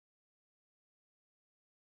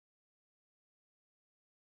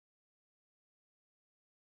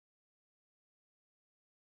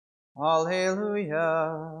Alleluia,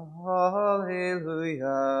 Alleluia,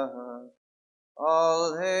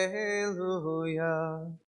 Alleluia,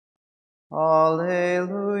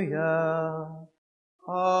 Alleluia,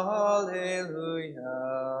 Alleluia,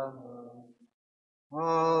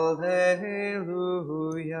 Alleluia.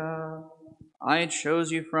 I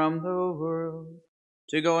chose you from the world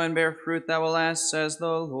to go and bear fruit that will last, says the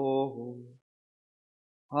Lord.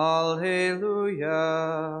 Alleluia,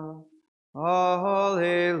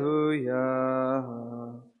 Alleluia,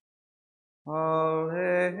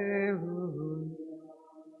 Alleluia.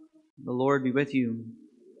 The Lord be with you.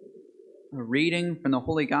 A reading from the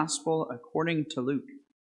Holy Gospel according to Luke.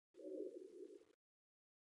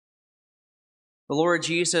 The Lord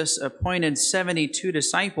Jesus appointed 72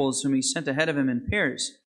 disciples whom he sent ahead of him in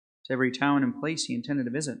pairs to every town and place he intended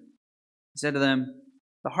to visit. He said to them,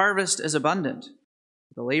 "The harvest is abundant,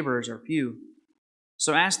 but the laborers are few.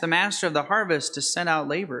 So ask the master of the harvest to send out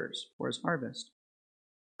laborers for his harvest.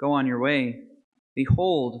 Go on your way.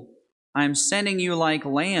 Behold, I am sending you like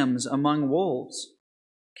lambs among wolves.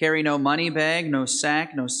 Carry no money bag, no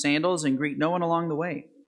sack, no sandals, and greet no one along the way.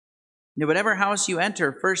 And whatever house you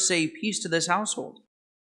enter, first say, 'Peace to this household.'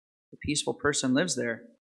 The peaceful person lives there,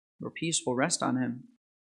 your peace will rest on him.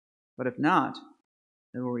 But if not,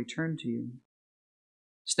 it will return to you.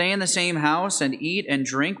 Stay in the same house and eat and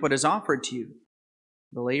drink what is offered to you.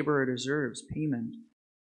 The laborer deserves payment.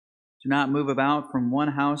 Do not move about from one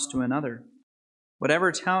house to another.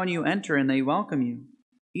 Whatever town you enter and they welcome you,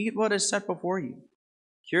 eat what is set before you.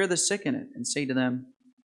 Cure the sick in it and say to them,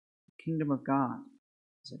 'The kingdom of God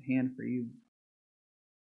is at hand for you.'"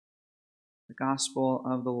 The Gospel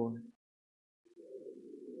of the Lord.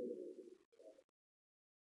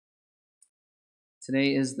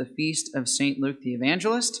 Today is the feast of St. Luke the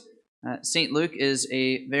Evangelist. St. Luke is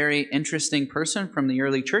a very interesting person from the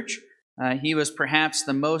early church. He was perhaps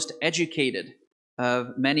the most educated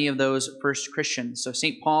of many of those first Christians. So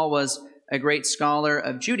St. Paul was a great scholar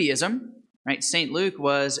of Judaism, right? St. Luke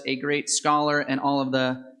was a great scholar in all of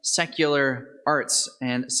the secular arts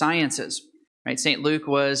and sciences, right? St. Luke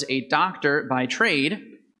was a doctor by trade,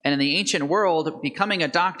 and in the ancient world, becoming a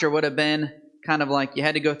doctor would have been kind of like you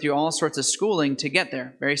had to go through all sorts of schooling to get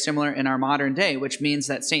there, very similar in our modern day, which means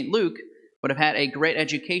that St. Luke would have had a great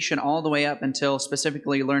education all the way up until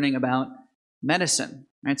specifically learning about medicine,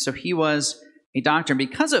 right? So he was a doctor. And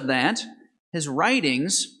because of that, his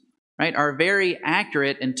writings, right, are very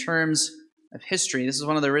accurate in terms of history. This is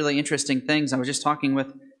one of the really interesting things. I was just talking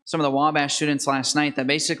with some of the Wabash students last night that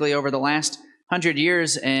basically over the last 100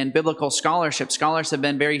 years in biblical scholarship, scholars have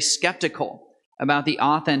been very skeptical about the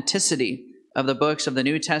authenticity of the books of the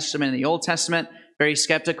New Testament and the Old Testament, very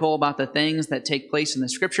skeptical about the things that take place in the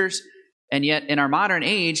Scriptures. And yet in our modern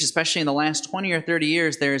age, especially in the last 20 or 30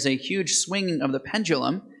 years, there is a huge swinging of the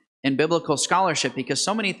pendulum in biblical scholarship because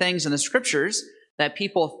so many things in the Scriptures that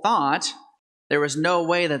people thought there was no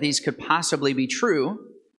way that these could possibly be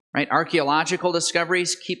true, right? Archaeological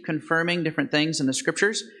discoveries keep confirming different things in the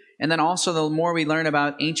Scriptures. And then also the more we learn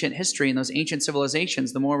about ancient history and those ancient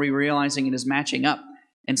civilizations, the more we're realizing it is matching up.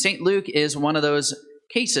 And St. Luke is one of those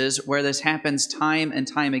cases where this happens time and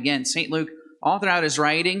time again. St. Luke, all throughout his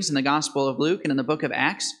writings in the Gospel of Luke and in the book of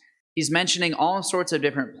Acts, he's mentioning all sorts of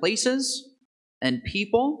different places and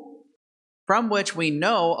people from which we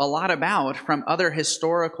know a lot about from other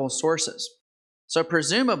historical sources. So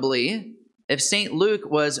presumably, if St. Luke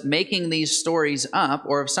was making these stories up,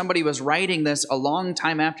 or if somebody was writing this a long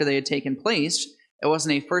time after they had taken place, it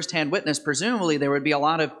wasn't a first-hand witness, presumably there would be a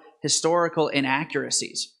lot of historical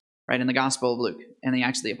inaccuracies, right, in the Gospel of Luke and the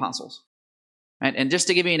Acts of the Apostles. Right? And just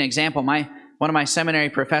to give you an example, one of my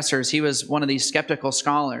seminary professors, he was one of these skeptical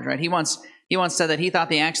scholars, right? He once said that he thought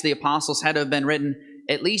the Acts of the Apostles had to have been written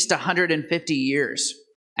at least 150 years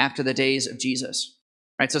after the days of Jesus,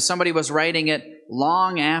 right? So somebody was writing it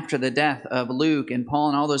long after the death of Luke and Paul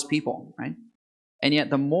and all those people, right? And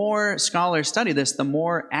yet the more scholars study this, the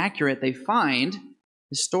more accurate they find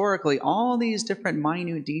historically all these different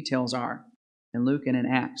minute details are in Luke and in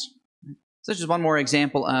Acts. So this is one more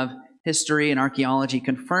example of history and archaeology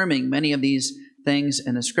confirming many of these things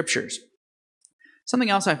in the Scriptures. Something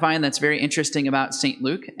else I find that's very interesting about St.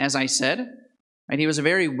 Luke, as I said, right, he was a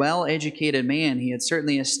very well-educated man. He had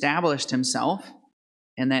certainly established himself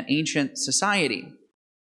in that ancient society.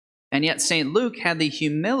 And yet St. Luke had the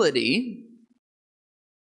humility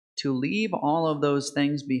to leave all of those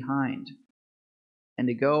things behind and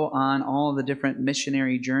to go on all the different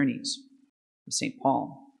missionary journeys of St.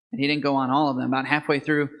 Paul. And he didn't go on all of them. About halfway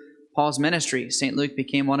through Paul's ministry, St. Luke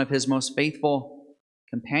became one of his most faithful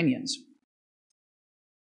companions.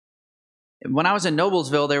 When I was in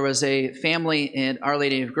Noblesville, there was a family in Our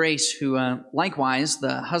Lady of Grace who, likewise,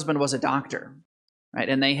 the husband was a doctor, right?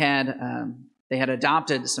 And they had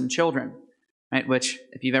adopted some children, right? Which,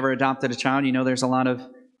 if you've ever adopted a child, you know there's a lot of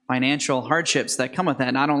financial hardships that come with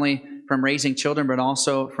that, not only from raising children, but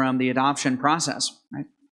also from the adoption process, right?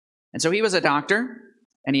 And so he was a doctor,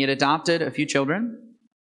 and he had adopted a few children,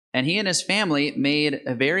 and he and his family made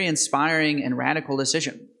a very inspiring and radical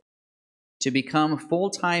decision to become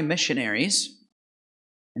full-time missionaries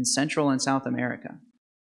in Central and South America.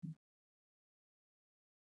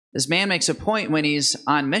 This man makes a point when he's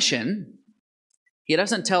on mission. He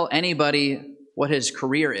doesn't tell anybody what his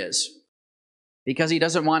career is because he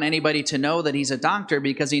doesn't want anybody to know that he's a doctor,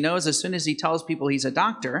 because he knows as soon as he tells people he's a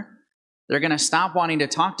doctor, they're going to stop wanting to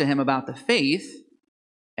talk to him about the faith,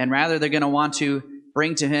 and rather they're going to want to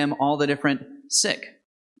bring to him all the different sick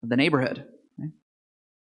of the neighborhood.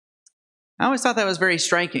 I always thought that was very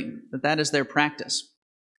striking, that is their practice.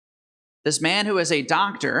 This man who is a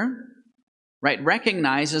doctor, right,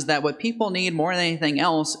 recognizes that what people need more than anything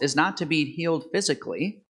else is not to be healed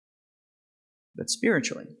physically, but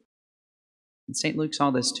spiritually. And St. Luke saw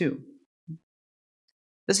this too.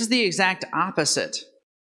 This is the exact opposite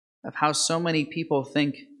of how so many people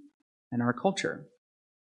think in our culture.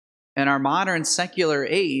 In our modern secular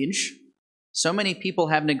age, so many people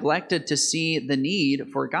have neglected to see the need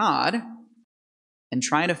for God and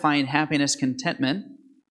try to find happiness, contentment,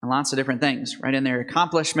 and lots of different things, right? In their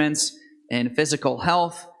accomplishments, in physical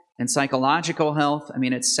health, and psychological health,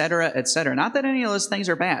 et cetera, et cetera. Not that any of those things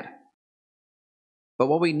are bad. But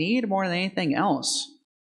what we need more than anything else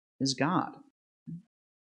is God.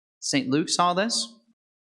 St. Luke saw this.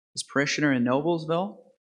 His parishioner in Noblesville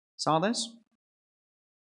saw this.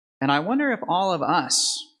 And I wonder if all of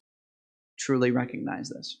us truly recognize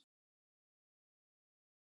this.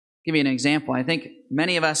 Give you an example. I think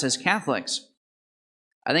many of us as Catholics,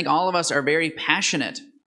 I think all of us are very passionate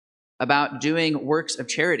about doing works of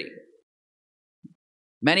charity.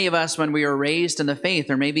 Many of us, when we were raised in the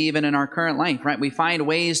faith, or maybe even in our current life, right, we find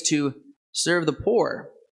ways to serve the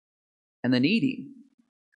poor and the needy.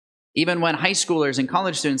 Even when high schoolers and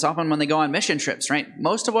college students, often when they go on mission trips, right,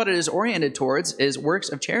 most of what it is oriented towards is works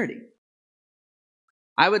of charity.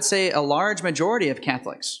 I would say a large majority of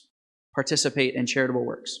Catholics participate in charitable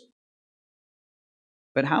works.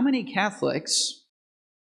 But how many Catholics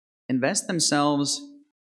invest themselves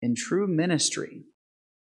in true ministry,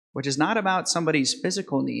 which is not about somebody's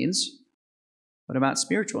physical needs, but about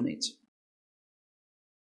spiritual needs?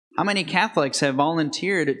 How many Catholics have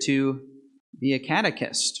volunteered to be a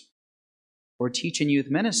catechist, or teach in youth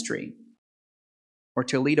ministry, or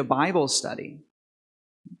to lead a Bible study?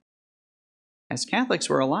 As Catholics,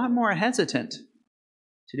 we're a lot more hesitant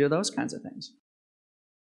to do those kinds of things.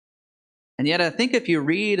 And yet I think if you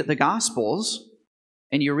read the Gospels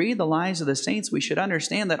and you read the lives of the saints, we should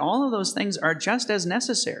understand that all of those things are just as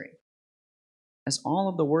necessary as all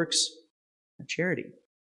of the works of charity.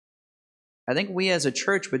 I think we as a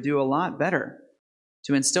church would do a lot better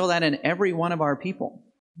to instill that in every one of our people.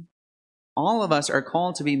 All of us are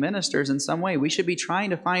called to be ministers in some way. We should be trying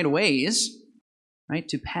to find ways, right,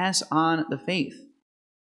 to pass on the faith,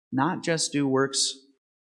 not just do works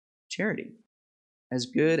of charity, as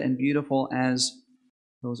good and beautiful as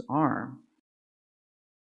those are.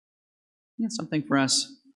 It's something for us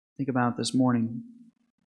to think about this morning.